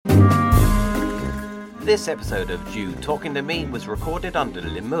This episode of Jew Talking to Me was recorded under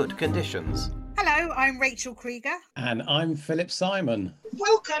Limud conditions. Hello, I'm Rachel Krieger. And I'm Philip Simon.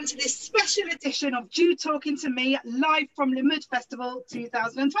 Welcome to this special edition of Jew Talking to Me, live from Limud Festival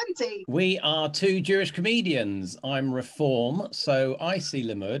 2020. We are two Jewish comedians. I'm Reform, so I see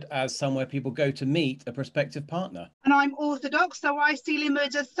Limud as somewhere people go to meet a prospective partner. And I'm Orthodox, so I see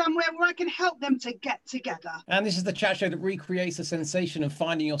Limud as somewhere where I can help them to get together. And this is the chat show that recreates the sensation of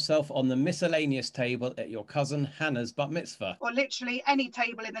finding yourself on the miscellaneous table at your cousin Hannah's bat mitzvah. Or literally any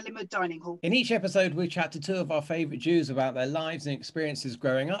table in the Limud dining hall. In each episode, we chat to two of our favourite Jews about their lives and experiences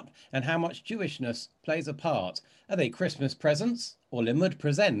growing up and how much Jewishness plays a part. Are they Christmas presents or Limud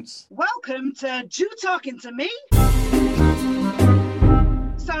presents? Welcome to Jew Talking to Me.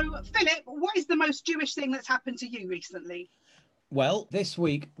 So, Philip, what is the most Jewish thing that's happened to you recently? Well, this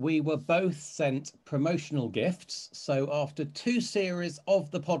week we were both sent promotional gifts. So after two series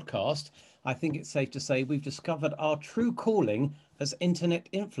of the podcast, I think it's safe to say we've discovered our true calling as internet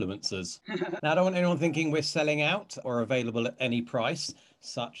influencers. Now, I don't want anyone thinking we're selling out or available at any price,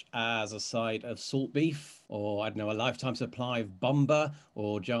 such as a side of salt beef, or I don't know, a lifetime supply of Bumba,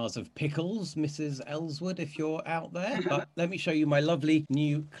 or jars of pickles, Mrs. Ellswood, if you're out there. But let me show you my lovely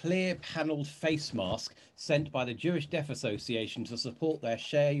new clear panelled face mask sent by the Jewish Deaf Association to support their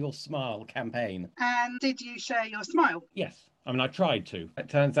Share Your Smile campaign. And did you share your smile? Yes. I mean, I tried to. It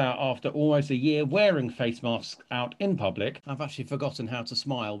turns out after almost a year wearing face masks out in public, I've actually forgotten how to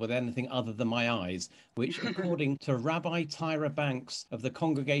smile with anything other than my eyes, which, according to Rabbi Tyra Banks of the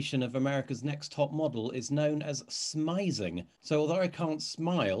Congregation of America's Next Top Model, is known as smizing. So although I can't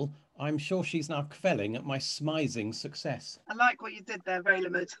smile, I'm sure she's now kvelling at my smizing success. I like what you did there, very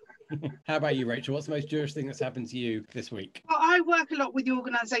Limud. How about you, Rachel? What's the most Jewish thing that's happened to you this week? Well, I work a lot with the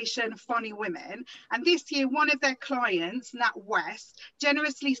organisation Funny Women, and this year one of their clients, Nat West,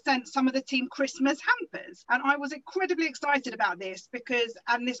 generously sent some of the team Christmas hampers. And I was incredibly excited about this because,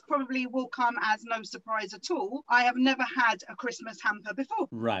 and this probably will come as no surprise at all, I have never had a Christmas hamper before.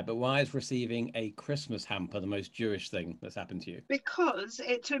 Right, but why is receiving a Christmas hamper the most Jewish thing that's happened to you? Because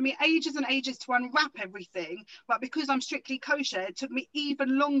it took me ages and ages to unwrap everything, but because I'm strictly kosher, it took me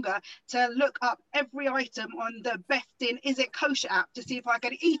even longer to look up every item on the Befdin Is It Kosher app to see if I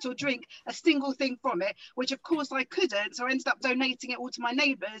could eat or drink a single thing from it, which of course I couldn't, so I ended up donating it all to my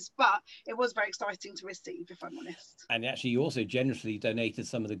neighbours, but it was very exciting to receive, if I'm honest. And actually you also generously donated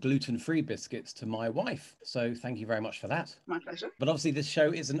some of the gluten-free biscuits to my wife, so thank you very much for that. My pleasure. But obviously this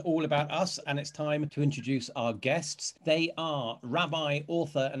show isn't all about us, and it's time to introduce our guests. They are rabbi,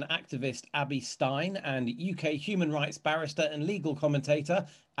 author and activist Abby Stein and UK human rights barrister and legal commentator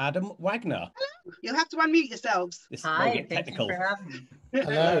Adam Wagner. Hello. You'll have to unmute yourselves. This Hi, may get technical. thank you for having me.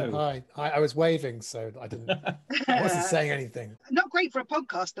 Hello. Hi. I was waving, so I wasn't saying anything. Not great for a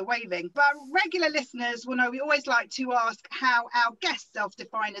podcast, the waving, but regular listeners will know we always like to ask how our guests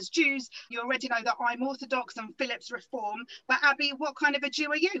self-define as Jews. You already know that I'm Orthodox and Philip's Reform, but Abby, what kind of a Jew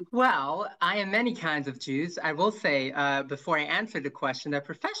are you? Well, I am many kinds of Jews. I will say, before I answer the question, that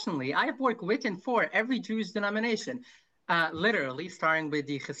professionally, I have worked with and for every Jewish denomination. Literally, starting with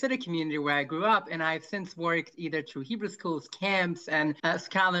the Hasidic community where I grew up, and I've since worked either through Hebrew schools, camps, and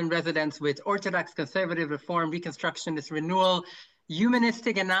scholar in residence with Orthodox, Conservative, Reform, Reconstructionist, Renewal,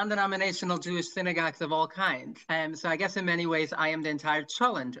 humanistic and non-denominational Jewish synagogues of all kinds. So I guess in many ways, I am the entire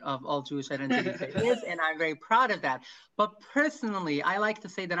challenge of all Jewish identity there is, and I'm very proud of that. But personally, I like to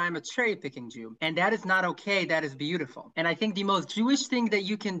say that I'm a cherry-picking Jew, and that is not okay, that is beautiful. And I think the most Jewish thing that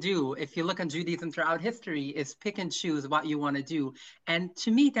you can do, if you look on Judaism throughout history, is pick and choose what you want to do. And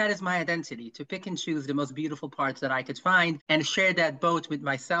to me, that is my identity, to pick and choose the most beautiful parts that I could find and share that both with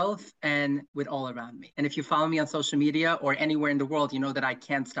myself and with all around me. And if you follow me on social media or anywhere in the world, you know that I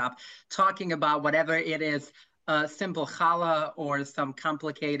can't stop talking about whatever it is, simple challah or some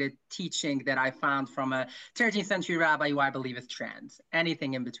complicated teaching that I found from a 13th century rabbi who I believe is trans.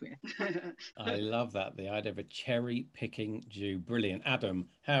 Anything in between. I love that, the idea of a cherry-picking Jew. Brilliant. Adam,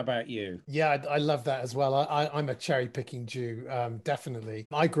 how about you? Yeah, I love that as well. I'm a cherry-picking Jew, definitely.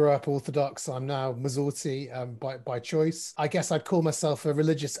 I grew up Orthodox. I'm now Masorti by choice. I guess I'd call myself a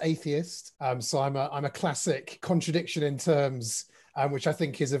religious atheist. So I'm a classic contradiction in terms, which I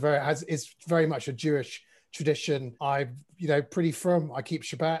think is very much a Jewish tradition. I'm, pretty frum. I keep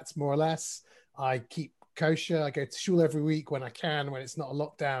Shabbat more or less. I keep kosher. I go to shul every week when I can, when it's not a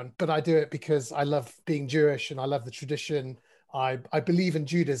lockdown. But I do it because I love being Jewish and I love the tradition. I believe in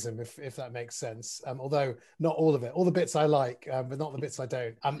Judaism, if that makes sense. Although not all of it, all the bits I like, but not the bits I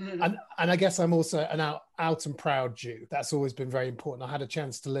don't. And I guess I'm also an out and proud Jew. That's always been very important. I had a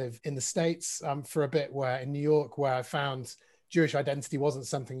chance to live in the States for a bit, where in New York, where I found Jewish identity wasn't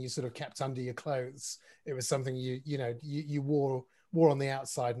something you sort of kept under your clothes. It was something you wore on the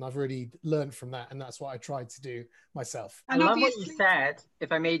outside, and I've really learned from that, and that's what I tried to do myself. I love what you said,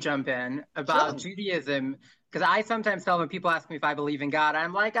 if I may jump in, about Judaism, because I sometimes tell when people ask me if I believe in God,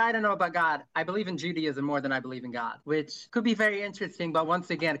 I'm like, I don't know about God. I believe in Judaism more than I believe in God, which could be very interesting, but once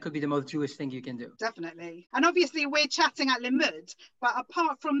again, it could be the most Jewish thing you can do. Definitely. And obviously we're chatting at Limud, but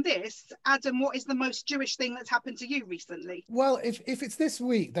apart from this, Adam, what is the most Jewish thing that's happened to you recently? Well, if it's this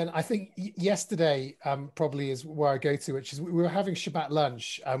week, then I think yesterday probably is where I go to, which is we were having Shabbat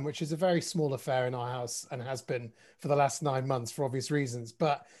lunch, which is a very small affair in our house and has been for the last 9 months for obvious reasons.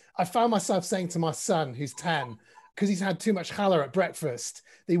 But I found myself saying to my son, who's 10, because he's had too much challah at breakfast,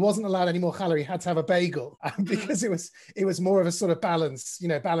 that he wasn't allowed any more challah. He had to have a bagel because it was more of a sort of balanced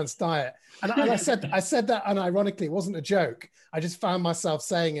diet. And I said that unironically. It wasn't a joke. I just found myself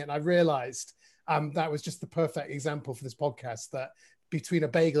saying it, and I realized that was just the perfect example for this podcast, that between a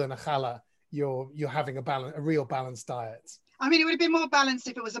bagel and a challah, you're having a real balanced diet. I mean, it would have been more balanced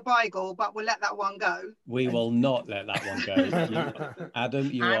if it was a bagel, but we'll let that one go. We will not let that one go. Adam,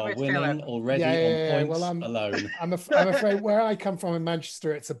 you are winning already on points alone. I'm afraid where I come from in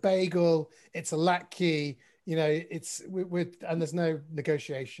Manchester, it's a bagel, it's a latke. And there's no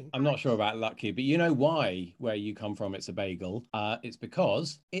negotiation. I'm not sure about latke, but you know why where you come from it's a bagel? It's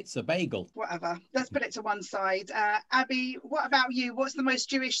because it's a bagel. Whatever. Let's put it to one side. Abby, what about you? What's the most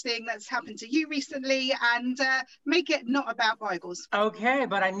Jewish thing that's happened to you recently? And make it not about bagels. Okay,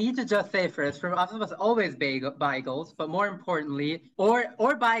 but I need to just say first, for us, it was always bagels, but more importantly, or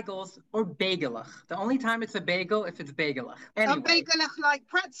bagels or bagelach. The only time it's a bagel if it's bagelach. Anyway. A bagelach like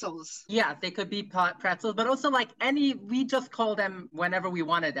pretzels? Yeah, they could be pretzels, but also like we just call them whenever we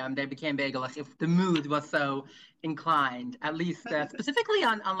wanted them. They became bagelach if the mood was so inclined, at least specifically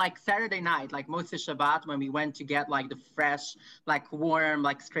on like Saturday night, like Motzei Shabbat, when we went to get like the fresh, like warm,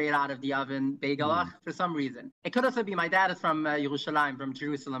 like straight out of the oven bagelach for some reason. It could also be my dad is from Yerushalayim, from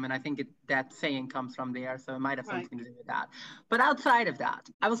Jerusalem, and I think that saying comes from there, so it might have something to do with that. But outside of that,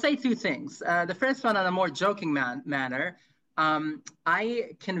 I will say two things. The first one on a more joking manner.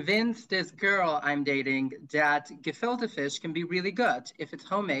 I convinced this girl I'm dating that gefilte fish can be really good if it's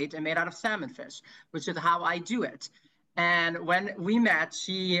homemade and made out of salmon fish, which is how I do it. And when we met,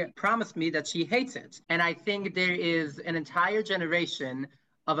 she promised me that she hates it. And I think there is an entire generation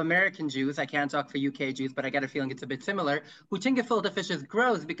of American Jews, I can't talk for UK Jews, but I get a feeling it's a bit similar, who think gefilte fish is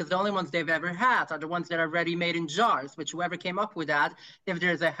gross because the only ones they've ever had are the ones that are ready made in jars, which whoever came up with that, if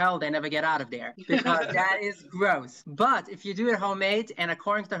there's a hell, they never get out of there because that is gross. But if you do it homemade, and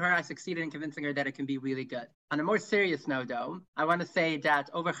according to her, I succeeded in convincing her that it can be really good. On a more serious note, though, I want to say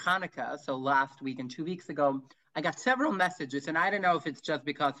that over Hanukkah, so last week and 2 weeks ago, I got several messages, and I don't know if it's just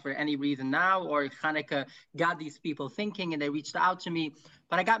because for any reason now or Hanukkah got these people thinking and they reached out to me,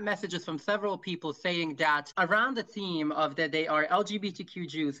 but I got messages from several people saying that around the theme of that they are LGBTQ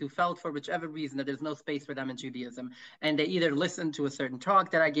Jews who felt for whichever reason that there's no space for them in Judaism, and they either listened to a certain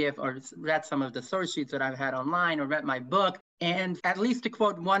talk that I give or read some of the source sheets that I've had online or read my book, and at least to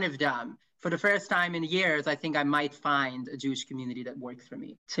quote one of them, for the first time in years, I think I might find a Jewish community that works for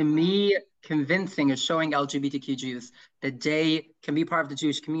me. To me, convincing or showing LGBTQ Jews that they can be part of the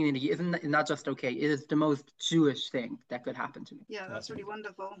Jewish community isn't not just okay, it is the most Jewish thing that could happen to me. Yeah, that's really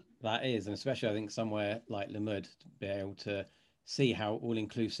wonderful. That is, and especially I think somewhere like Limud, to be able to see how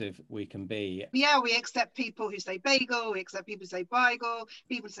all-inclusive we can be. Yeah, we accept people who say bagel, we accept people who say bagel,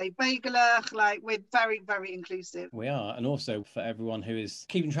 people who say bagelach, like we're very, very inclusive. We are, and also for everyone who is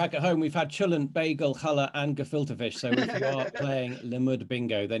keeping track at home, we've had cholent, bagel, challah and gefilte fish, so if you are playing Limud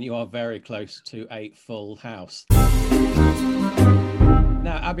bingo, then you are very close to a full house.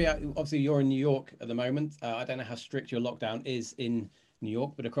 Now, Abby, obviously you're in New York at the moment. I don't know how strict your lockdown is in New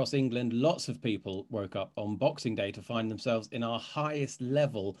York, but across England, lots of people woke up on Boxing Day to find themselves in our highest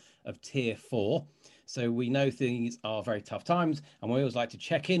level of tier 4. So we know things are very tough times, and we always like to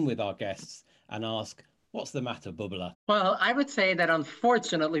check in with our guests and ask, what's the matter, Bubbler? Well, I would say that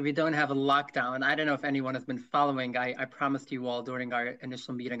unfortunately we don't have a lockdown. I don't know if anyone has been following. I promised you all during our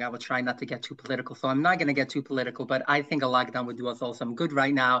initial meeting I would try not to get too political, so I'm not going to get too political, but I think a lockdown would do us all some good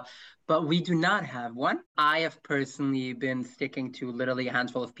right now. But we do not have one. I have personally been sticking to literally a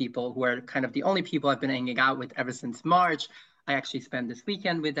handful of people who are kind of the only people I've been hanging out with ever since March. I actually spent this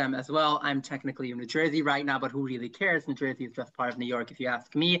weekend with them as well. I'm technically in New Jersey right now, but who really cares? New Jersey is just part of New York, if you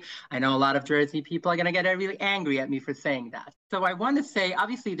ask me. I know a lot of Jersey people are going to get really angry at me for saying that. So I want to say,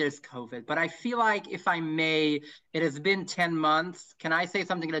 obviously there's COVID, but I feel like, if I may, it has been 10 months. Can I say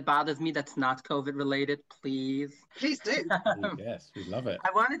something that bothers me that's not COVID related, please? Please do. Yes, we love it.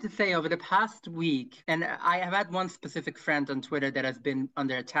 I wanted to say, over the past week, and I have had one specific friend on Twitter that has been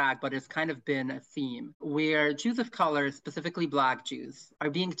under attack, but it's kind of been a theme where Jews of color, specifically Black Jews, are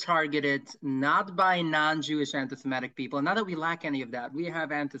being targeted not by non-Jewish anti-Semitic people. Not that we lack any of that. We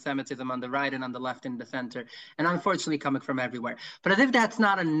have anti-Semitism on the right and on the left and the center, and unfortunately coming from everywhere. But as if that's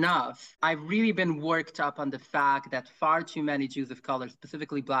not enough, I've really been worked up on the fact that far too many Jews of color,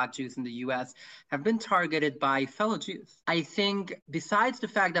 specifically Black Jews in the US, have been targeted by fellow Jews. I think, besides the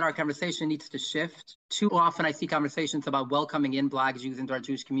fact that our conversation needs to shift, too often I see conversations about welcoming in Black Jews into our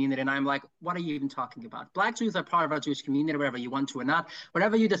Jewish community, and I'm like, what are you even talking about? Black Jews are part of our Jewish community, whether you want to or not.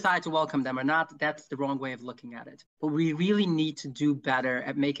 Whatever you decide to welcome them or not, that's the wrong way of looking at it. But we really need to do better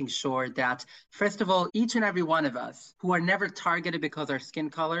at making sure that, first of all, each and every one of us who are never targeted because of our skin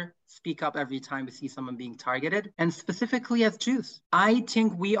color, speak up every time we see someone being targeted, and specifically as Jews. I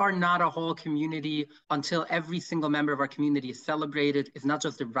think we are not a whole community until every single member of our community is celebrated. It's not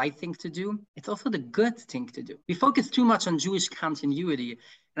just the right thing to do, it's also the good thing to do. We focus too much on Jewish continuity,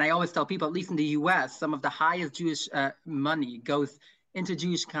 and I always tell people, at least in the US, some of the highest Jewish money goes into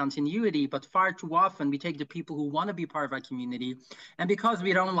Jewish continuity, but far too often we take the people who want to be part of our community, and because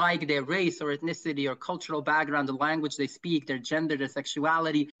we don't like their race or ethnicity or cultural background, the language they speak, their gender, their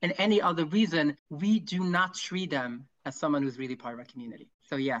sexuality, and any other reason, we do not treat them as someone who's really part of our community.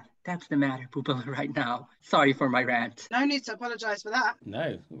 So yeah, that's the matter, Bubala, right now. Sorry for my rant. No need to apologize for that.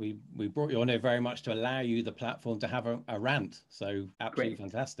 No, we brought you on here very much to allow you the platform to have a rant. So absolutely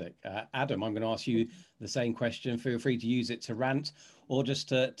Great. Fantastic. Adam, I'm going to ask you the same question. Feel free to use it to rant or just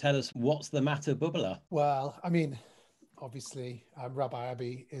to tell us what's the matter, Bubala. Well, I mean, obviously, Rabbi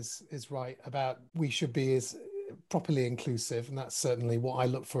Abi is right about we should be as properly inclusive, and that's certainly what I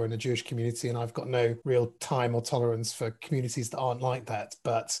look for in a Jewish community, and I've got no real time or tolerance for communities that aren't like that.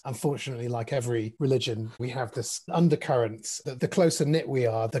 But unfortunately, like every religion, we have this undercurrent that the closer knit we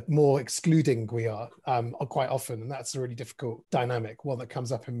are, the more excluding we are quite often, and that's a really difficult dynamic, one that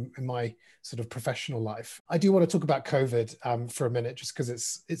comes up in my sort of professional life. I do want to talk about COVID for a minute, just because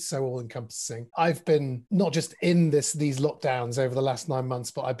it's so all-encompassing. I've been not just in these lockdowns over the last 9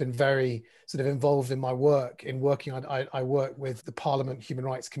 months, but I've been very sort of involved in my work. I work with the Parliament Human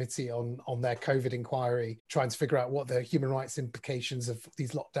Rights Committee on their COVID inquiry, trying to figure out what the human rights implications of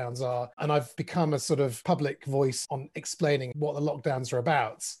these lockdowns are. And I've become a sort of public voice on explaining what the lockdowns are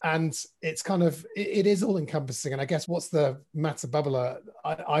about. And it's kind of, it is all encompassing. And I guess what's the matter, Bubala?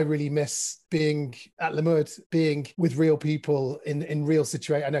 I really miss being at Limmud, being with real people in real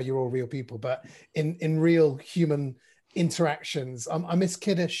situations. I know you're all real people, but in real human interactions. I miss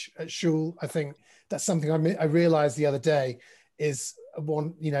Kiddush at shul. I think that's something I realized the other day is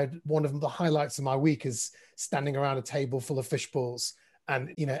one of the highlights of my week is standing around a table full of fish balls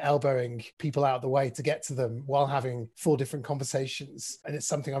and, elbowing people out of the way to get to them while having 4 different conversations. And it's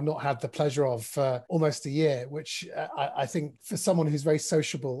something I've not had the pleasure of for almost a year, which I think for someone who's very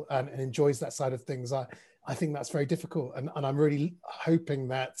sociable and enjoys that side of things, I think that's very difficult. And I'm really hoping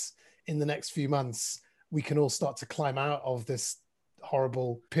that in the next few months, we can all start to climb out of this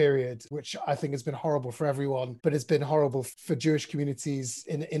horrible period, which I think has been horrible for everyone, but it's been horrible for Jewish communities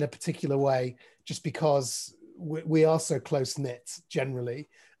in a particular way, just because we are so close-knit generally,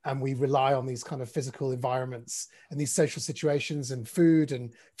 and we rely on these kind of physical environments and these social situations and food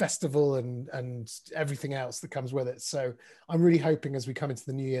and festival and everything else that comes with it. So I'm really hoping as we come into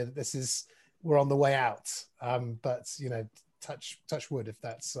the new year that we're on the way out. But, touch wood if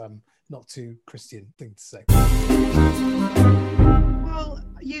that's not too Christian thing to say. Well,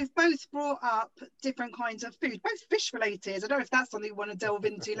 you've both brought up different kinds of food, both fish related. I don't know if that's something you want to delve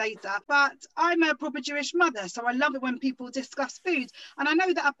into later, but I'm a proper Jewish mother, so I love it when people discuss food. And I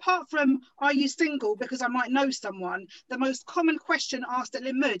know that apart from, are you single, because I might know someone, the most common question asked at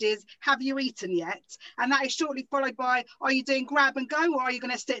Limmud is, have you eaten yet? And that is shortly followed by, are you doing grab and go, or are you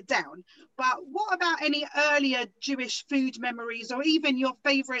going to sit down? But what about any earlier Jewish food memories, or even your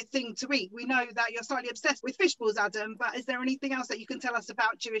favorite thing to eat? We know that you're slightly obsessed with fish balls, Adam, but is there anything else that you can tell us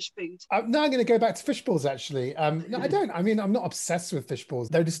about Jewish food? Now I'm going to go back to fish balls, actually. No, I don't. I mean, I'm not obsessed with fish balls.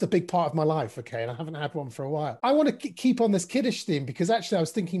 They're just a big part of my life, okay? And I haven't had one for a while. I want to keep on this Kiddush theme because actually I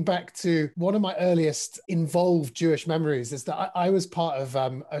was thinking back to one of my earliest involved Jewish memories is that I was part of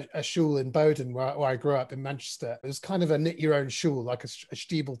a shul in Bowden where I grew up in Manchester. It was kind of a knit your own shul, like a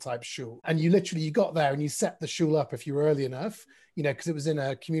shtibel type shul. And you got there and you set the shul up if you were early enough, because it was in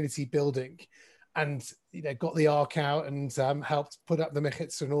a community building. And got the ark out and helped put up the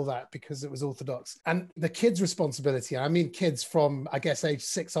mechitza and all that because it was Orthodox. And the kids' responsibility, I mean kids from, I guess, age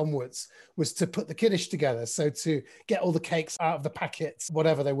 6 onwards, was to put the kiddush together. So to get all the cakes out of the packets,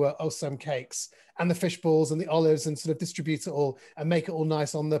 whatever they were, Osam cakes, and the fish balls and the olives, and sort of distribute it all and make it all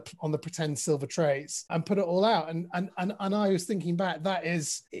nice on the pretend silver trays and put it all out. And I was thinking back, that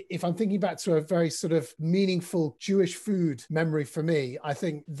is, if I'm thinking back to a very sort of meaningful Jewish food memory for me, I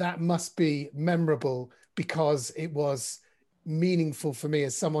think that must be memorable because it was meaningful for me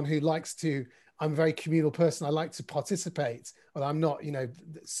as someone who likes to, I'm a very communal person. I like to participate, but I'm not,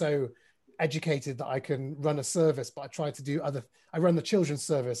 so educated that I can run a service, but I try to do I run the children's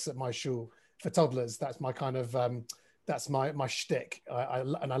service at my shul for toddlers. That's my kind of, that's my shtick.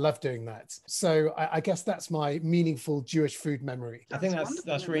 And I love doing that. So I guess that's my meaningful Jewish food memory. I think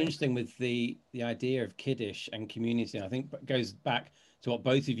that's really interesting with the idea of Kiddush and community. And I think it goes back to what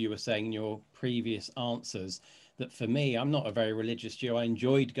both of you were saying in your previous answers, that for me, I'm not a very religious Jew. I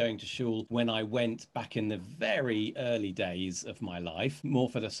enjoyed going to shul when I went back in the very early days of my life, more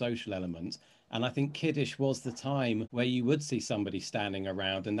for the social element. And I think Kiddush was the time where you would see somebody standing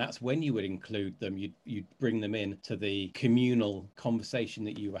around, and that's when you would include them. You'd bring them in to the communal conversation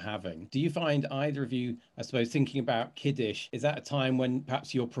that you were having. Do you find either of you, I suppose, thinking about Kiddush, is that a time when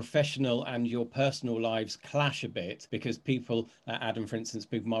perhaps your professional and your personal lives clash a bit? Because people, Adam, for instance,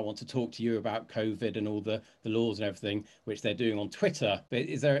 people might want to talk to you about COVID and all the laws and everything, which they're doing on Twitter. But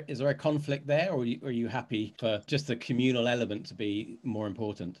is there a conflict there, or are you happy for just the communal element to be more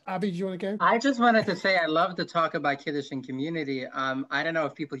important? Abby, do you want to go? I just wanted to say I love to talk about Kiddush and community. I don't know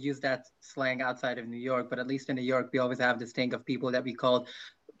if people use that slang outside of New York, but at least in New York, we always have this thing of people that we call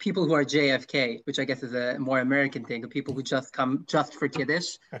people who are JFK, which I guess is a more American thing, of people who just come just for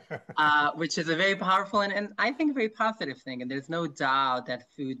Kiddush, which is a very powerful and I think a very positive thing. And there's no doubt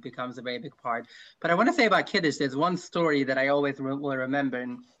that food becomes a very big part. But I want to say about Kiddush, there's one story that I always will remember.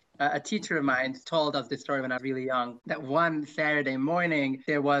 And a teacher of mine told us this story when I was really young, that one Saturday morning,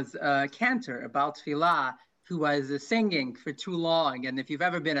 there was a cantor, a Baal Tfilah, who was singing for too long. And if you've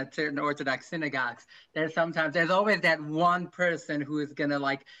ever been at certain Orthodox synagogues, there's always that one person who is going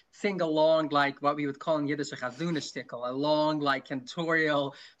to sing along, like what we would call in Yiddish a chazunishtikel, a long,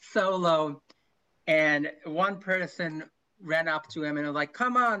 cantorial solo. And one person ran up to him and was like,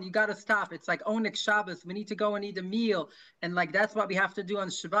 come on, you got to stop. It's like Onyx Shabbos. We need to go and eat a meal. And that's what we have to do on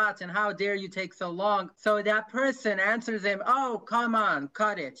Shabbat. And how dare you take so long? So that person answers him, oh, come on,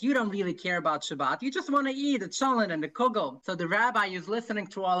 cut it. You don't really care about Shabbat. You just want to eat a cholent and a kugel. So the rabbi who's listening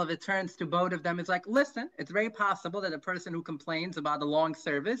to all of it turns to both of them. Is like, listen, it's very possible that a person who complains about the long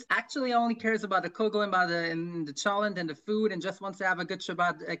service actually only cares about the kugel and about the cholent and the food and just wants to have a good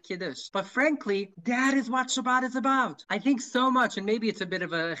Shabbat kiddush. But frankly, that is what Shabbat is about. I think so much, and maybe it's a bit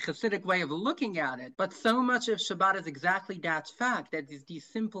of a Hasidic way of looking at it, but so much of Shabbat is exactly that fact, that is these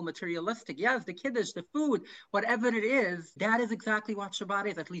simple materialistic, yes, the kiddush, the food, whatever it is, that is exactly what Shabbat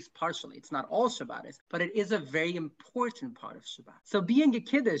is, at least partially. It's not all Shabbat is, but it is a very important part of Shabbat. So being a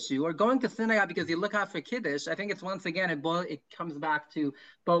kiddush, or going to synagogue because you look out for kiddush, I think it's once again, it comes back to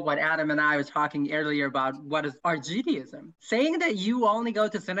both what Adam and I was talking earlier about what is our Judaism. Saying that you only go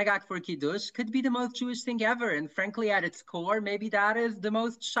to synagogue for kiddush could be the most Jewish thing ever, and frankly, at its core, maybe that is the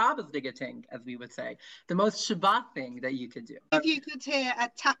most Shabbos-dige thing, as we would say, the most Shabbat thing that you could do. If you could hear a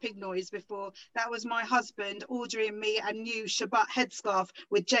tapping noise before, that was my husband ordering me a new Shabbat headscarf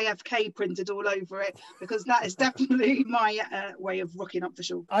with JFK printed all over it, because that is definitely my way of rocking up the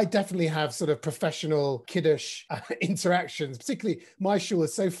shul. I definitely have sort of professional kiddush interactions, particularly my shul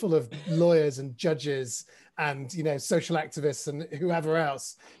is so full of lawyers and judges and social activists and whoever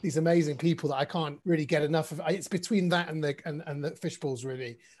else, these amazing people that I can't really get enough of. It's between that and the fish balls,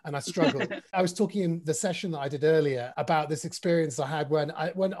 really, and I struggle. I was talking in the session that I did earlier about this experience I had when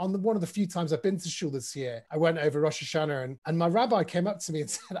on one of the few times I've been to shul this year, I went over Rosh Hashanah and my rabbi came up to me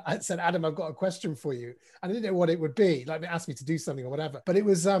and said, Adam, I've got a question for you. And I didn't know what it would be, like they asked me to do something or whatever, but it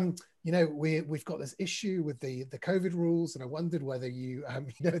was we've got this issue with the COVID rules, and I wondered whether you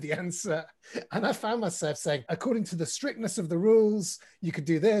know the answer. And I found myself saying, according to the strictness of the rules, you could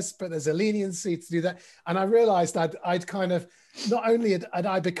do this, but there's a leniency to do that. And I realized I'd kind of, not only had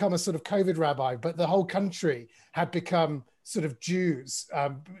I become a sort of COVID rabbi, but the whole country had become sort of Jews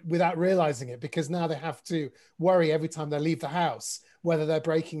without realizing it, because now they have to worry every time they leave the house whether they're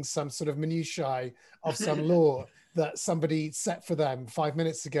breaking some sort of minutiae of some law. that somebody set for them 5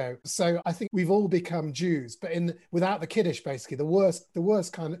 minutes ago. So I think we've all become Jews, but without the kiddush, basically the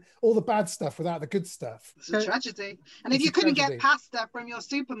worst kind of, all the bad stuff without the good stuff. It's a tragedy. And if you couldn't get pasta from your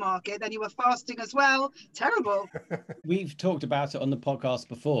supermarket, then you were fasting as well. Terrible. We've talked about it on the podcast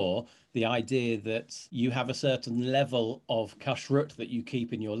before, the idea that you have a certain level of kashrut that you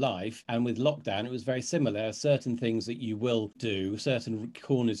keep in your life. And with lockdown, it was very similar. Certain things that you will do, certain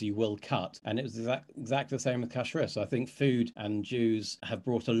corners you will cut. And it was exactly the same with kashrut. So I think food and Jews have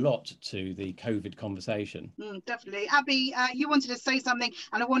brought a lot to the COVID conversation. Definitely. Abby, you wanted to say something,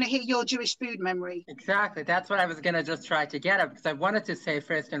 and I want to hear your Jewish food memory. Exactly. That's what I was going to just try to get at, because I wanted to say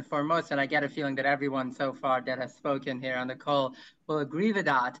first and foremost, and I get a feeling that everyone so far that has spoken here on the call will agree with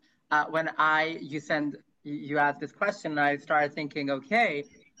that. When you asked this question, I started thinking, okay,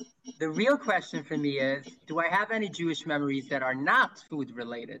 the real question for me is, do I have any Jewish memories that are not food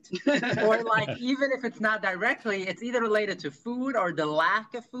related? Or like, even if it's not directly, it's either related to food or the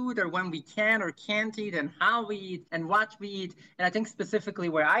lack of food, or when we can or can't eat, and how we eat and what we eat. And I think specifically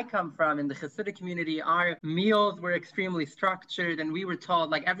where I come from in the Hasidic community, our meals were extremely structured, and we were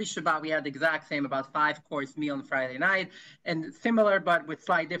told, like every Shabbat we had the exact same about 5-course meal on Friday night, and similar but with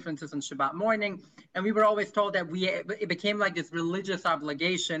slight differences on Shabbat morning. And we were always told that it became like this religious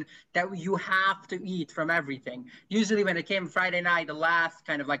obligation that you have to eat from everything. Usually when it came Friday night, the last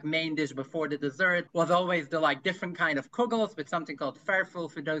kind of like main dish before the dessert was always the like different kind of kugels with something called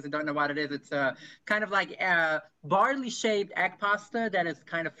farfel. For those who don't know what it is, it's a kind of like a barley shaped egg pasta that is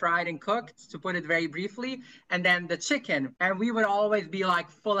kind of fried and cooked, to put it very briefly, and then the chicken. And we would always be like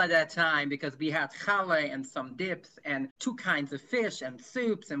full at that time because we had challah and some dips and 2 kinds of fish and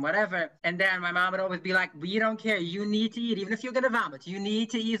soups and whatever. And then my mom would always be like, we don't care, you need to eat, even if you're gonna vomit, you need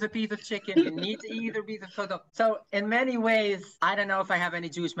to eat a piece of chicken, you need to eat a piece of kugel. So in many ways, I don't know if I have any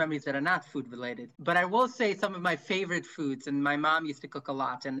Jewish memories that are not food related, but I will say some of my favorite foods, and my mom used to cook a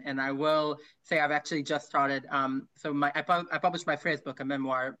lot, and I will say I've actually just started, I published my first book, a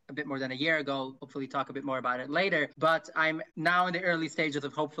memoir, a bit more than a year ago. Hopefully talk a bit more about it later, but I'm now in the early stages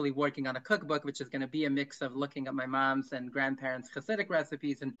of hopefully working on a cookbook, which is going to be a mix of looking at my mom's and grandparents' Hasidic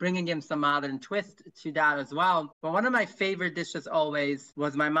recipes and bringing in some modern twist to that as well. But one of my favorite dishes always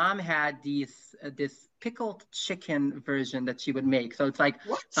was, my mom had this pickled chicken version that she would make. So it's like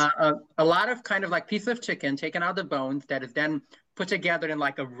a lot of kind of like piece of chicken taken out of the bones that is then put together in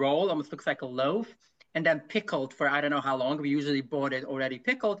like a roll, almost looks like a loaf, and then pickled for I don't know how long. We usually bought it already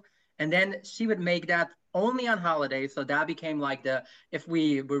pickled. And then she would make that only on holidays. So that became like if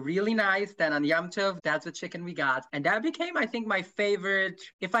we were really nice, then on Yom Tov, that's the chicken we got. And that became, I think, my favorite.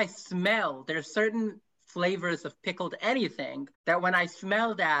 If I smell, there's certain flavors of pickled anything that when I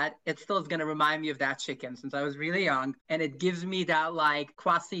smell that, it still is going to remind me of that chicken since I was really young. And it gives me that like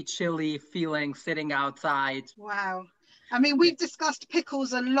quasi chili feeling sitting outside. Wow. I mean, we've discussed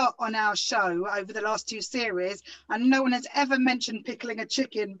pickles a lot on our show over the last 2 series, and no one has ever mentioned pickling a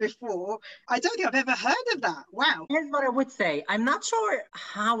chicken before. I don't think I've ever heard of that. Wow. Here's what I would say. I'm not sure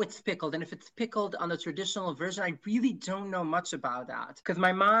how it's pickled, and if it's pickled on the traditional version, I really don't know much about that. Because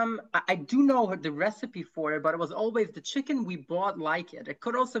my mom, I do know the recipe for it, but it was always the chicken we bought like it. It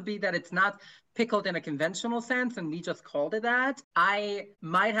could also be that it's not pickled in a conventional sense, and we just called it that. I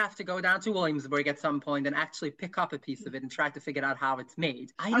might have to go down to Williamsburg at some point and actually pick up a piece of it and try to figure out how it's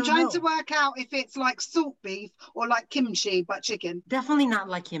made. I'm trying to work out if it's like salt beef or like kimchi, but chicken. Definitely not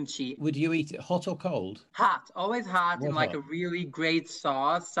like kimchi. Would you eat it hot or cold? Hot, always hot, in like a really great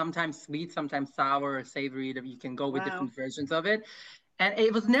sauce, sometimes sweet, sometimes sour or savory. You can go with different versions of it. And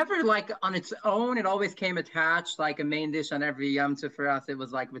it was never like on its own. It always came attached like a main dish on every Yom Tov for us. It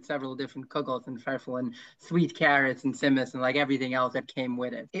was like with several different kugels and farfel and sweet carrots and simmis and like everything else that came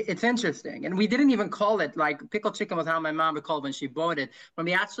with it. It's interesting. And we didn't even call it, like pickled chicken was how my mom would call it when she bought it. When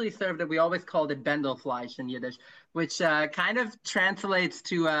we actually served it, we always called it Bendelfleisch in Yiddish, which kind of translates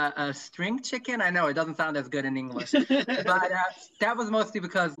to a string chicken. I know it doesn't sound as good in English, but that was mostly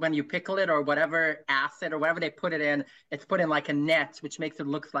because when you pickle it or whatever acid or whatever they put it in, it's put in like a net, which makes it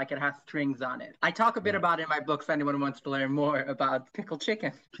look like it has strings on it. I talk a bit about it in my book for anyone who wants to learn more about pickled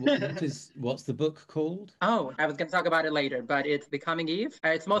chicken. What's the book called? Oh, I was going to talk about it later, but it's Becoming Eve.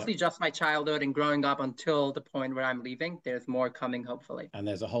 It's mostly just my childhood and growing up until the point where I'm leaving. There's more coming, hopefully. And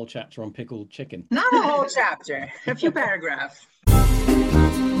there's a whole chapter on pickled chicken. Not a whole chapter. A few paragraphs.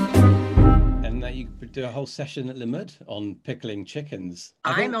 And you could do a whole session at Limud on pickling chickens.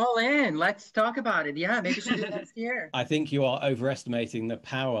 I'm all in. Let's talk about it. Yeah, maybe we should do it next year. I think you are overestimating the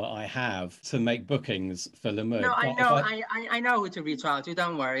power I have to make bookings for Limud. No, I know. I know who to reach out to.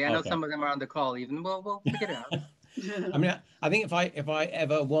 Don't worry. I know some of them are on the call even. We'll figure it out. I mean, I think if I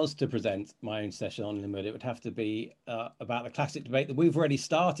ever was to present my own session on Limud, it would have to be about the classic debate that we've already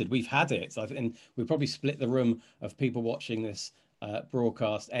started. We've had it, and we probably split the room of people watching this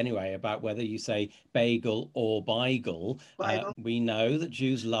broadcast anyway about whether you say bagel or beigel. We know that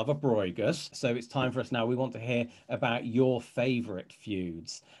Jews love a broigus, so it's time for us now. We want to hear about your favourite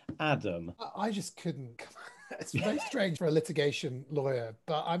feuds. Adam. I just couldn't. It's very strange for a litigation lawyer,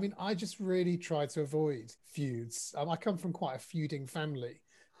 but I mean, I just really try to avoid feuds. I come from quite a feuding family,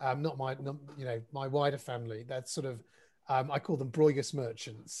 not my wider family. That's sort of, I call them Broigus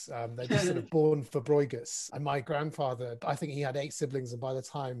merchants. They're just sort of born for Broigus. And my grandfather, I think he had 8 siblings, and by the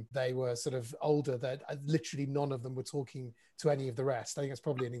time they were sort of older, that literally none of them were talking to any of the rest. I think it's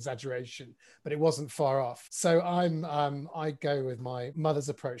probably an exaggeration, but it wasn't far off. So I go with my mother's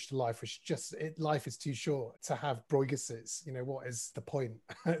approach to life, which life is too short to have Broiguses. What is the point?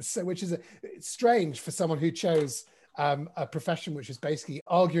 So, it's strange for someone who chose a profession which is basically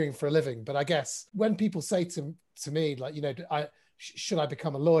arguing for a living. But I guess when people say to me, like, should I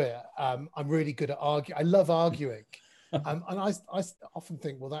become a lawyer? I'm really good at arguing. I love arguing. And I often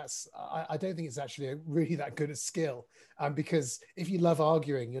think, well, I don't think it's actually really that good a skill, because if you love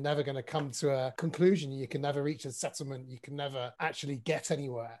arguing, you're never going to come to a conclusion. You can never reach a settlement. You can never actually get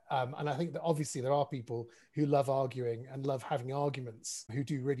anywhere. And I think that obviously there are people who love arguing and love having arguments who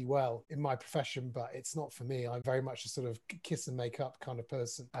do really well in my profession, but it's not for me. I'm very much a sort of kiss and make up kind of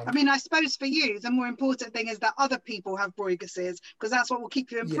person. I mean, I suppose for you, the more important thing is that other people have Broiguses, because that's what will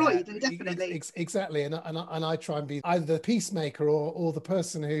keep you employed, indefinitely. Exactly. And I try and be either the peacemaker or the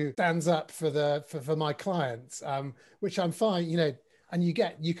person who stands up for my clients, which I'm fine, and you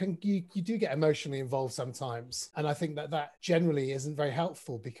do get emotionally involved sometimes. And I think that generally isn't very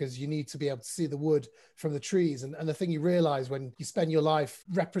helpful, because you need to be able to see the wood from the trees. And the thing you realize when you spend your life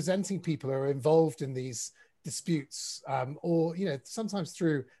representing people who are involved in these disputes, or sometimes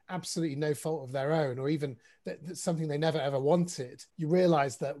through absolutely no fault of their own, or even something they never ever wanted, you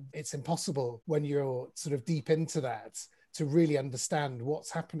realize that it's impossible when you're sort of deep into that to really understand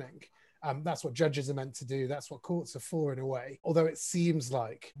what's happening. That's what judges are meant to do. That's what courts are for, in a way. Although it seems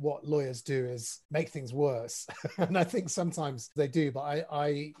like what lawyers do is make things worse. And I think sometimes they do, but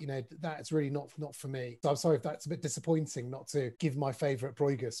that's really not for me. So I'm sorry if that's a bit disappointing not to give my favorite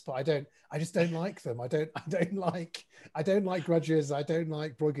Broigus, but I just don't like them. I don't like grudges. I don't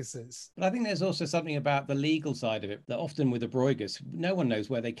like Broiguses. But I think there's also something about the legal side of it, that often with a Broigus, no one knows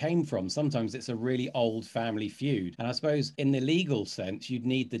where they came from. Sometimes it's a really old family feud. And I suppose in the legal sense, you'd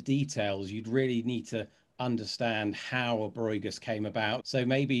need the details. You'd really need to understand how a Broigus came about. So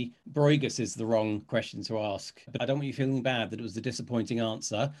maybe Broigus is the wrong question to ask. But I don't want you feeling bad that it was a disappointing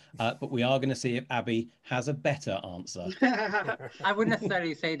answer, but we are going to see if Abby has a better answer. I wouldn't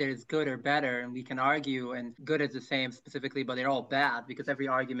necessarily say there's good or better, and we can argue, and good is the same specifically, but they're all bad, because every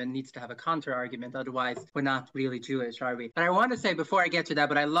argument needs to have a counter argument. Otherwise, we're not really Jewish, are we? But I want to say before I get to that,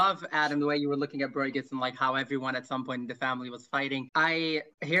 but I love, Adam, the way you were looking at Broigus and like how everyone at some point in the family was fighting. I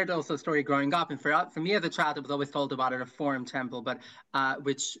heard also a story growing up, and for me as a child, I was always told about a Reform temple, but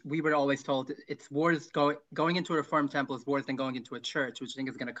which we were always told it's worse going into a Reform temple is worse than going into a church, which I think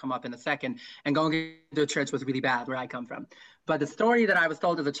is going to come up in a second. And going into a church was really bad where I come from. But the story that I was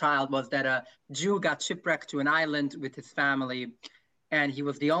told as a child was that a Jew got shipwrecked to an island with his family, and he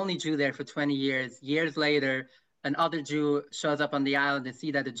was the only Jew there for 20 years. Years later, another Jew shows up on the island and see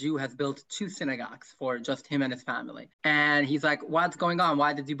that the Jew has built 2 synagogues for just him and his family. And he's like, what's going on?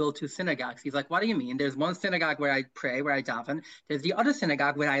 Why did you build 2 synagogues? He's like, what do you mean? There's one synagogue where I pray, where I daven. There's the other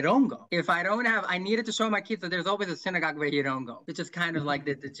synagogue where I don't go. If I don't have, I needed to show my kids that there's always a synagogue where you don't go, which is kind of like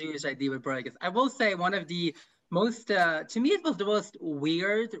the Jewish idea with Broigus. I will say one of the most, to me, it was the most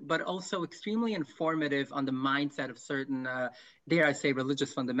weird, but also extremely informative on the mindset of certain, dare I say,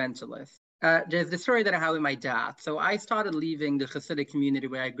 religious fundamentalists. There's the story that I have with my dad. So I started leaving the Hasidic community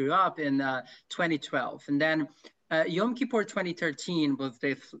where I grew up in 2012. And then Yom Kippur 2013 was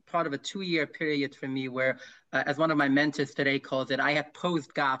this part of a 2-year period for me where, as one of my mentors today calls it, I had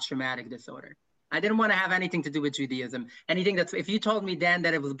post-God traumatic disorder. I didn't want to have anything to do with Judaism. Anything that's, if you told me then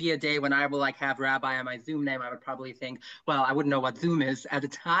that it will be a day when I will like have Rabbi on my Zoom name, I would probably think, well, I wouldn't know what Zoom is at the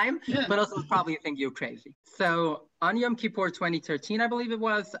time, but also would probably think you're crazy. So on Yom Kippur 2013, I believe it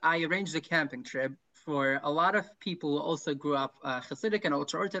was, I arranged a camping trip for a lot of people who also grew up Hasidic and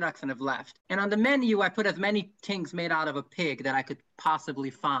ultra-Orthodox and have left. And on the menu, I put as many things made out of a pig that I could possibly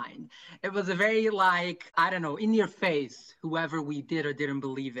find. It was a very like, I don't know, in your face, whoever we did or didn't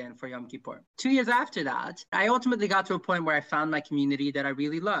believe in for Yom Kippur. 2 years after that, I ultimately got to a point where I found my community that I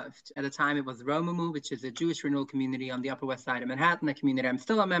really loved. At the time, it was Romamu, which is a Jewish renewal community on the Upper West Side of Manhattan, a community I'm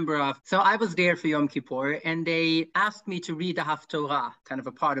still a member of. So I was there for Yom Kippur, and they asked me to read the Haftorah, kind of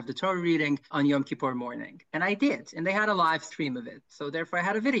a part of the Torah reading on Yom Kippur morning. And I did, and they had a live stream of it. So therefore, I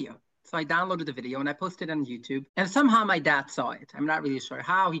had a video. So I downloaded the video and I posted it on YouTube. And somehow my dad saw it. I'm not really sure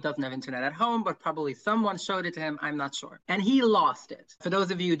how. He doesn't have internet at home, but probably someone showed it to him. I'm not sure. And he lost it. For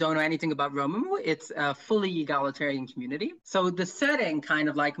those of you who don't know anything about Romamu, it's a fully egalitarian community. So the setting, kind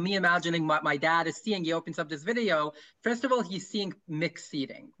of like me imagining what my dad is seeing, he opens up this video. First of all, he's seeing mixed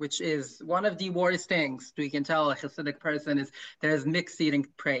seating, which is one of the worst things you can tell a Hasidic person is there's mixed seating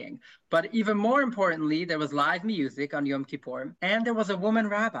praying. But even more importantly, there was live music on Yom Kippur, and there was a woman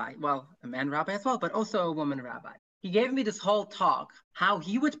rabbi, well, a man rabbi as well, but also a woman rabbi. He gave me this whole talk, how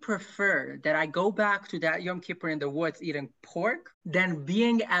he would prefer that I go back to that Yom Kippur in the woods eating pork than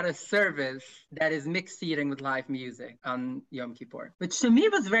being at a service that is mixed eating with live music on Yom Kippur. Which to me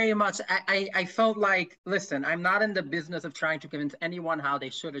was very much, I felt like, listen, I'm not in the business of trying to convince anyone how they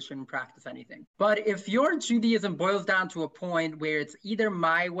should or shouldn't practice anything. But if your Judaism boils down to a point where it's either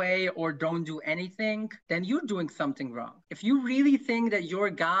my way or don't do anything, then you're doing something wrong. If you really think that your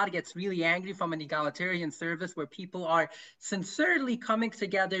God gets really angry from an egalitarian service where people are sincerely coming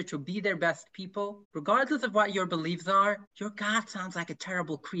together to be their best people, regardless of what your beliefs are, your God sounds like a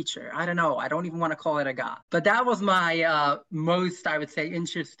terrible creature. I don't know. I don't even want to call it a God. But that was my most, I would say,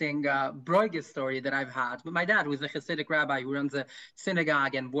 interesting Bruegge story that I've had. But my dad, who's a Hasidic rabbi who runs a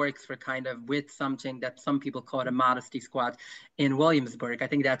synagogue and works for kind of with something that some people call a modesty squad in Williamsburg. I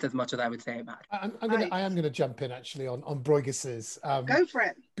think that's as much as I would say about it. I am going to jump in actually on Bruegge's. Go for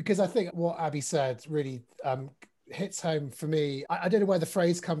it. Because I think what Abby said really hits home for me. I don't know where the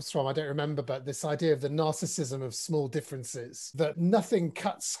phrase comes from, I don't remember, but this idea of the narcissism of small differences, that nothing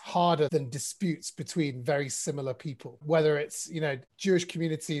cuts harder than disputes between very similar people, whether it's, you know, Jewish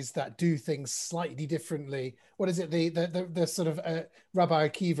communities that do things slightly differently. What is it, the sort of Rabbi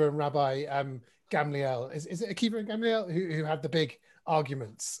Akiva and Rabbi Gamliel, is it Akiva and Gamliel who had the big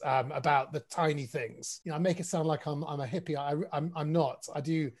arguments about the tiny things? You know, I make it sound like I'm a hippie. I'm not. I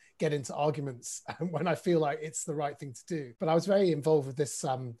do get into arguments when I feel like it's the right thing to do. But I was very involved with this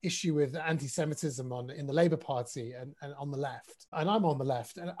issue with anti-Semitism in the Labour Party and on the left. And I'm on the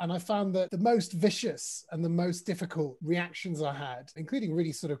left. And I found that the most vicious and the most difficult reactions I had, including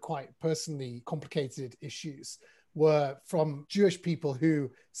really sort of quite personally complicated issues, were from Jewish people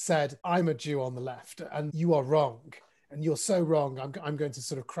who said, I'm a Jew on the left and you are wrong. And you're so wrong, I'm going to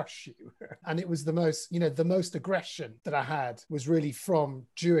sort of crush you. And it was the most, you know, the most aggression that I had was really from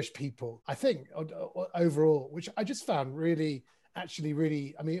Jewish people, I think, overall, which I just found really, actually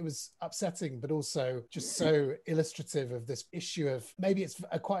really, I mean, it was upsetting, but also just so illustrative of this issue of, maybe it's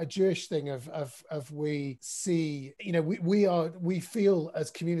quite a Jewish thing of we see, you know, we feel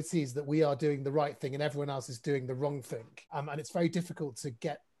as communities that we are doing the right thing and everyone else is doing the wrong thing. And it's very difficult to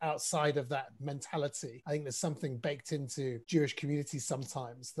get outside of that mentality. I think there's something baked into Jewish communities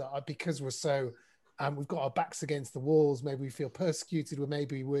sometimes that because we're so, we've got our backs against the walls, maybe we feel persecuted, or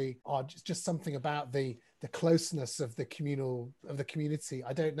maybe we are just something about the closeness of the community.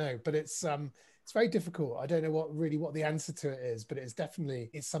 I don't know, but it's very difficult. I don't know what the answer to it is, but it's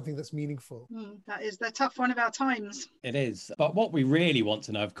something that's meaningful. That is the tough one of our times. It is. But what we really want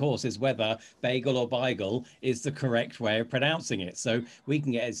to know, of course, is whether bagel or beigel is the correct way of pronouncing it. So we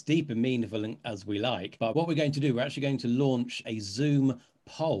can get as deep and meaningful as we like. But what we're going to do, we're actually going to launch a Zoom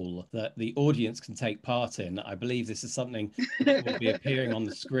poll that the audience can take part in. I believe this is something that will be appearing on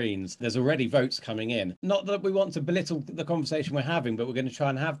the screens. There's already votes coming in. Not that we want to belittle the conversation we're having, but we're going to try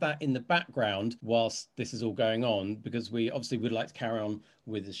and have that in the background whilst this is all going on, because we obviously would like to carry on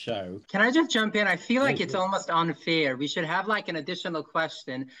with the show. Can I just jump in? I feel like it's almost unfair. We should have like an additional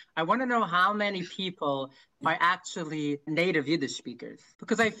question. I want to know how many people are actually native Yiddish speakers,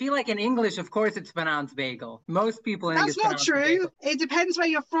 because I feel like in English, of course, it's pronounced bagel. Most people in English. That's not true. Bagel. It depends where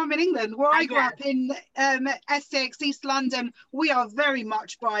you're from in England. Where I grew up in Essex, East London, we are very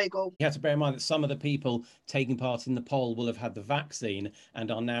much bagel. You have to bear in mind that some of the people taking part in the poll will have had the vaccine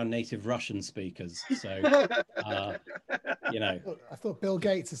and are now native Russian speakers. So, you know, I thought Bill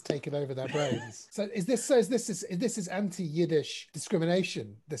Gates has taken over their brains. So is this anti-Yiddish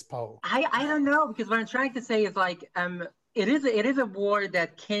discrimination, this poll? I don't know, because what I'm trying to say is like it is a word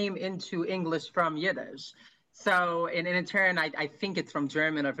that came into English from Yiddish. So, in turn, I think it's from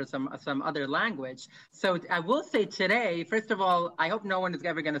German or from some other language. So I will say today, first of all, I hope no one is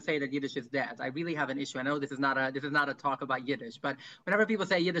ever going to say that Yiddish is dead. I really have an issue. I know this is not a talk about Yiddish, but whenever people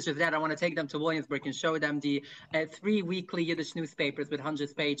say Yiddish is dead, I want to take them to Williamsburg and show them the 3 weekly Yiddish newspapers with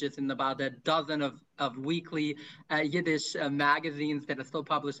hundreds of pages and about a dozen of weekly Yiddish magazines that are still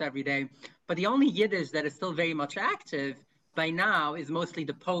published every day. But the only Yiddish that is still very much active by now is mostly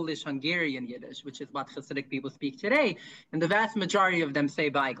the Polish-Hungarian Yiddish, which is what Hasidic people speak today. And the vast majority of them say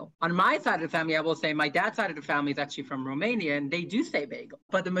Beigel. On my side of the family, I will say my dad's side of the family is actually from Romania, and they do say Beigel.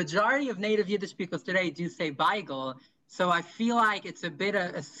 But the majority of native Yiddish speakers today do say Beigel. So I feel like it's a bit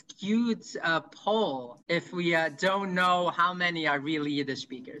of a skewed poll if we don't know how many are really Yiddish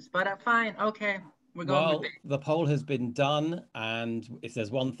speakers. But fine, okay. Well, the poll has been done, and if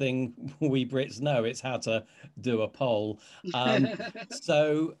there's one thing we Brits know, it's how to do a poll.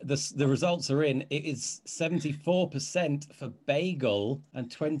 So the results are in. It is 74% for Beigel and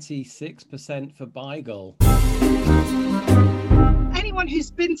 26% for Beigel. Anyone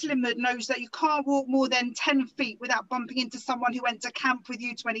who's been to Limerick knows that you can't walk more than 10 feet without bumping into someone who went to camp with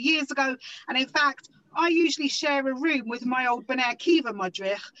you 20 years ago. And in fact, I usually share a room with my old B'nai Akiva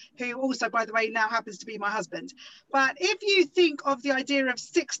Madrich, who also, by the way, now happens to be my husband. But if you think of the idea of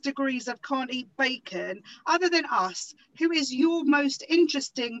 6 degrees of can't eat bacon, other than us, who is your most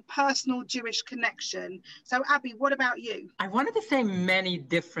interesting personal Jewish connection? So, Abby, what about you? I wanted to say many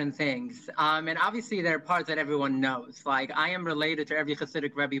different things. And obviously, there are parts that everyone knows. Like, I am related to every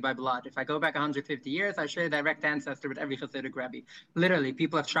Hasidic Rebbe by blood. If I go back 150 years, I share a direct ancestor with every Hasidic Rebbe. Literally,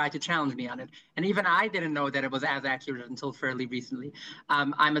 people have tried to challenge me on it. And even I didn't know that it was as accurate until fairly recently.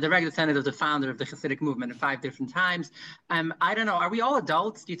 I'm a direct descendant of the founder of the Hasidic movement at 5 different times. I don't know, are we all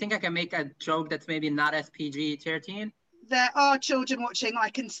adults? Do you think I can make a joke that's maybe not SPG-13? There are children watching. I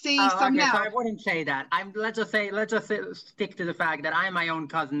can see some now. So I wouldn't say that. Let's just stick to the fact that I'm my own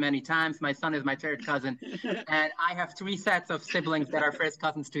cousin many times. My son is my 3rd cousin, and I have 3 sets of siblings that are first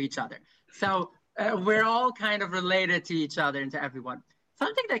cousins to each other. So we're all kind of related to each other and to everyone.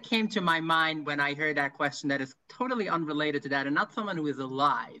 Something that came to my mind when I heard that question that is totally unrelated to that, and not someone who is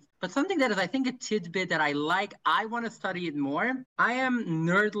alive, but something that is, I think, a tidbit that I like. I want to study it more. I am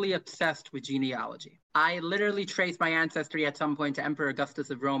nerdly obsessed with genealogy. I literally traced my ancestry at some point to Emperor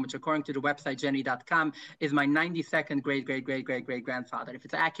Augustus of Rome, which according to the website jenny.com is my 92nd great-great-great-great-great-grandfather. If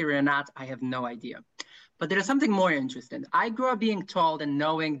it's accurate or not, I have no idea. But there is something more interesting. I grew up being told and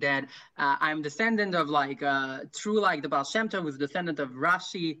knowing that I'm descendant of the Baal Shem Tov, who's descendant of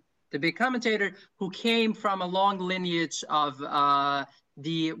Rashi, the big commentator, who came from a long lineage of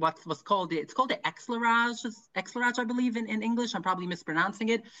it's called the Exlaraj, I believe in English. I'm probably mispronouncing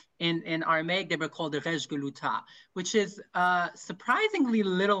it. In Aramaic, they were called the Rej Geluta, which is surprisingly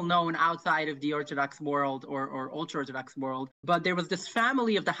little known outside of the Orthodox world or ultra-Orthodox world. But there was this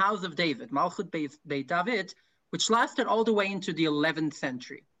family of the House of David, Malchut Beit David, which lasted all the way into the 11th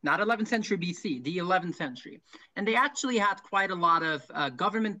century. Not 11th century BC, the 11th century. And they actually had quite a lot of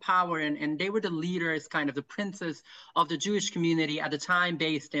government power, and they were the leaders, kind of the princes of the Jewish community at the time,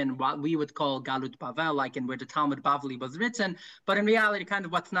 based in what we would call Galut Bavel, like in where the Talmud Bavli was written, but in reality, kind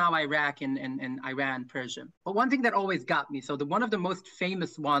of what's now Iraq and Iran, Persia. But one thing that always got me, so one of the most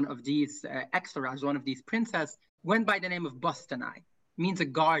famous one of these Exlaraj, one of these princes, went by the name of Bostanai, means a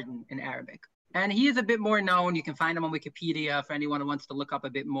garden in Arabic. And he is a bit more known. You can find him on Wikipedia for anyone who wants to look up a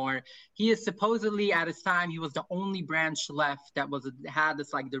bit more. He is supposedly, at his time, he was the only branch left that had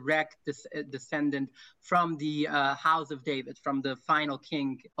this like direct descendant from the House of David, from the final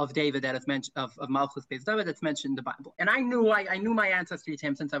king of David that is mentioned, of Malchus Beis David, that's mentioned in the Bible. And I knew my ancestry to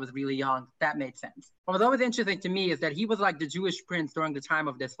him since I was really young. That made sense. What was always interesting to me is that he was like the Jewish prince during the time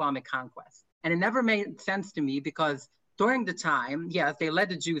of the Islamic conquest. And it never made sense to me because during the time, yes, they let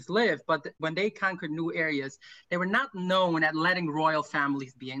the Jews live, but when they conquered new areas, they were not known at letting royal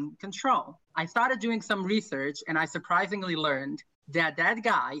families be in control. I started doing some research, and I surprisingly learned that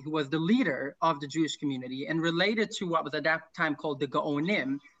guy who was the leader of the Jewish community and related to what was at that time called the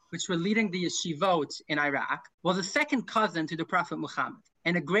Gaonim, which were leading the yeshivot in Iraq, was a second cousin to the Prophet Muhammad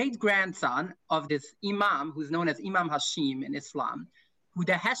and a great-grandson of this imam, who's known as Imam Hashim in Islam, who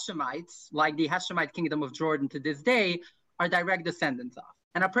the Hashemites, like the Hashemite kingdom of Jordan to this day, are direct descendants of.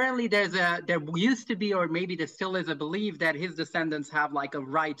 And apparently there used to be, or maybe there still is, a belief that his descendants have like a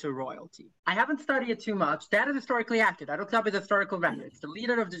right to royalty. I haven't studied it too much. That is historically accurate. I looked up his historical records. The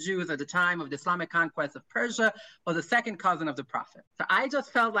leader of the Jews at the time of the Islamic conquest of Persia was the second cousin of the Prophet. So I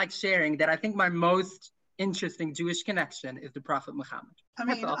just felt like sharing that I think my most interesting Jewish connection is the Prophet Muhammad. I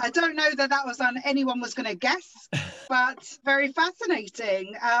mean, I don't know that was on anyone was going to guess, but very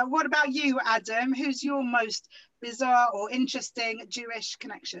fascinating. What about you, Adam? Who's your most bizarre or interesting Jewish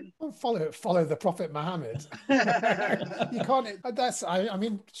connection? Well, follow the Prophet Muhammad. You can't. I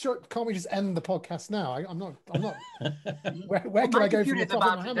mean, sure. Can't we just end the podcast now? I'm not. Where can I go from the Prophet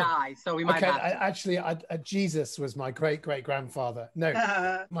about Muhammad? To die, so we might. Okay, Jesus was my great grandfather.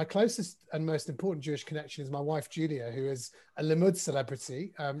 No, my closest and most important Jewish connection is my wife Julia, who is a Limud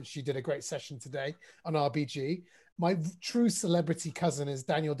celebrity. She did a great session today on RBG. My true celebrity cousin is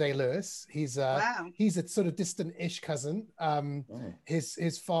Daniel Day-Lewis. He's a sort of distant-ish cousin.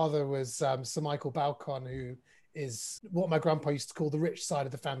 His father was Sir Michael Balcon, who is what my grandpa used to call the rich side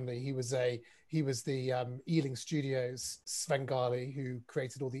of the family. He was the Ealing Studios Svengali who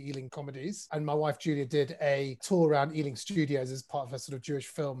created all the Ealing comedies. And my wife Julia did a tour around Ealing Studios as part of a sort of Jewish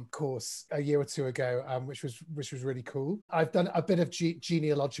film course a year or two ago, which was really cool. I've done a bit of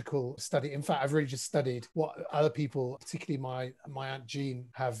genealogical study. In fact, I've really just studied what other people, particularly my Aunt Jean,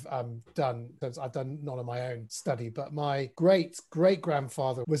 have done. I've done none of my own study, but my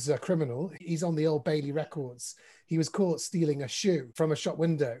great-grandfather was a criminal. He's on the Old Bailey records. He was caught stealing a shoe from a shop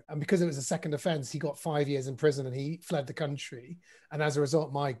window. And because it was a second offense, he got 5 years in prison and he fled the country. And as a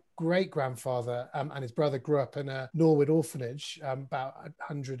result, my great-grandfather and his brother grew up in a Norwood orphanage about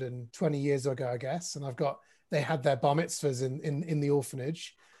 120 years ago, I guess. And they had their bar mitzvahs in the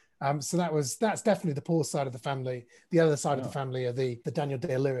orphanage. So that's definitely the poor side of the family. The other side of the family are the Daniel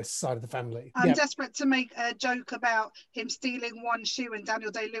Day-Lewis side of the family. I'm desperate to make a joke about him stealing one shoe and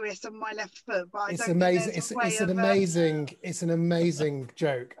Daniel Day-Lewis on my left foot, but it's amazing. It's an amazing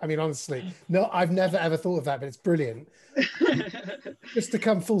joke. I mean, honestly, no, I've never ever thought of that, but it's brilliant. Just to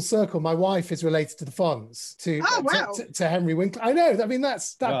come full circle, my wife is related to the Fonz, to Henry Winkler. I know. I mean,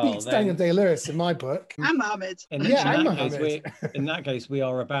 beats Daniel Day-Lewis in my book. And Mohammed. In that case, we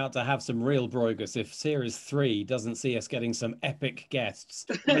are about to have some real broigus if Series 3 doesn't see us getting some epic guests.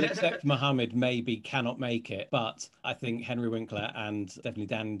 Well, except Mohammed maybe cannot make it, but I think Henry Winkler and definitely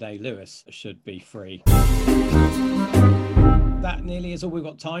Daniel Day-Lewis should be free. That nearly is all we've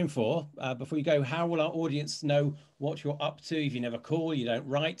got time for. Before you go, how will our audience know what you're up to if you never call, you don't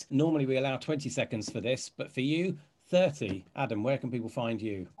write? Normally we allow 20 seconds for this, but for you, 30. Adam, where can people find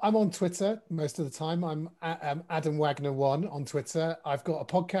you? I'm on Twitter most of the time. I'm Adam Wagner 1 on Twitter. I've got a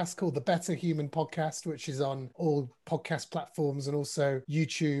podcast called The Better Human Podcast, which is on all podcast platforms and also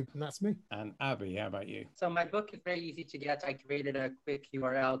YouTube, and that's me. And Abby, how about you? So my book is very easy to get. I created a quick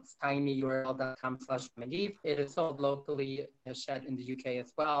URL. It's tinyurl.com/Medivh. It is sold locally, shed in the UK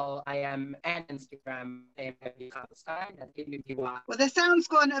as well. I am on Instagram, Well, the sound's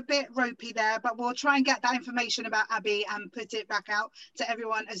gone a bit ropey there, but we'll try and get that information about Abby and put it back out to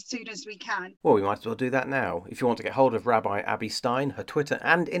everyone as soon as we can. Well, we might as well do that now. If you want to get hold of Rabbi Abby Stein, her Twitter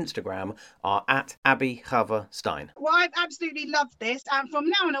and Instagram are at Abby Chava Stein. Well, I've absolutely loved this. And from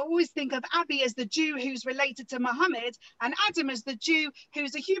now on, I always think of Abby as the Jew who's related to Muhammad and Adam as the Jew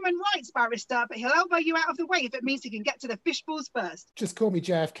who's a human rights barrister, but he'll elbow you out of the way if it means he can get to the fishballs first. Just call me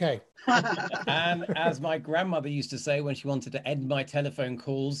JFK. And as my grandmother used to say when she wanted to end my telephone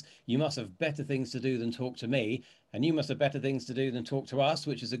calls, you must have better things to do than talk to me. And you must have better things to do than talk to us,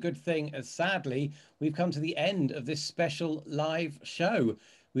 which is a good thing, as sadly, we've come to the end of this special live show.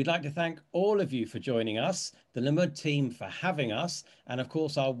 We'd like to thank all of you for joining us, the Limud team for having us, and of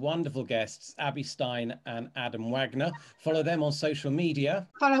course our wonderful guests, Abby Stein and Adam Wagner. Follow them on social media.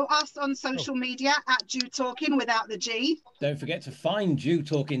 Follow us on social media at Jew Talking without the G. Don't forget to find Jew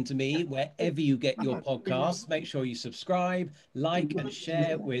Talking to Me wherever you get your podcasts. Make sure you subscribe, like and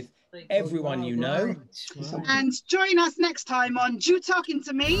share with everyone you know. And join us next time on Jew Talking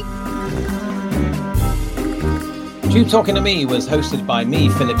to Me. Jew Talking to Me was hosted by me,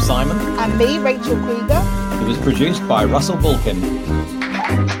 Philip Simon. And me, Rachel Krieger. It was produced by Russell Bulkin.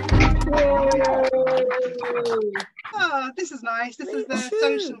 Oh, this is nice. This is the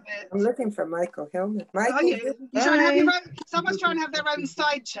social bit. I'm looking for Michael Hillman. Michael, are you? Someone's trying to have their own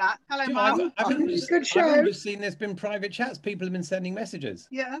side chat. Hello, Mum. Good show. I've just seen there's been private chats. People have been sending messages.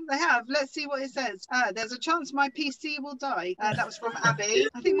 Yeah, they have. Let's see what it says. There's a chance my PC will die. That was from Abby.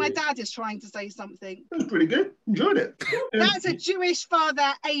 I think my dad is trying to say something. That's pretty good. Enjoyed it. That's a Jewish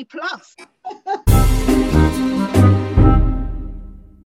father A+.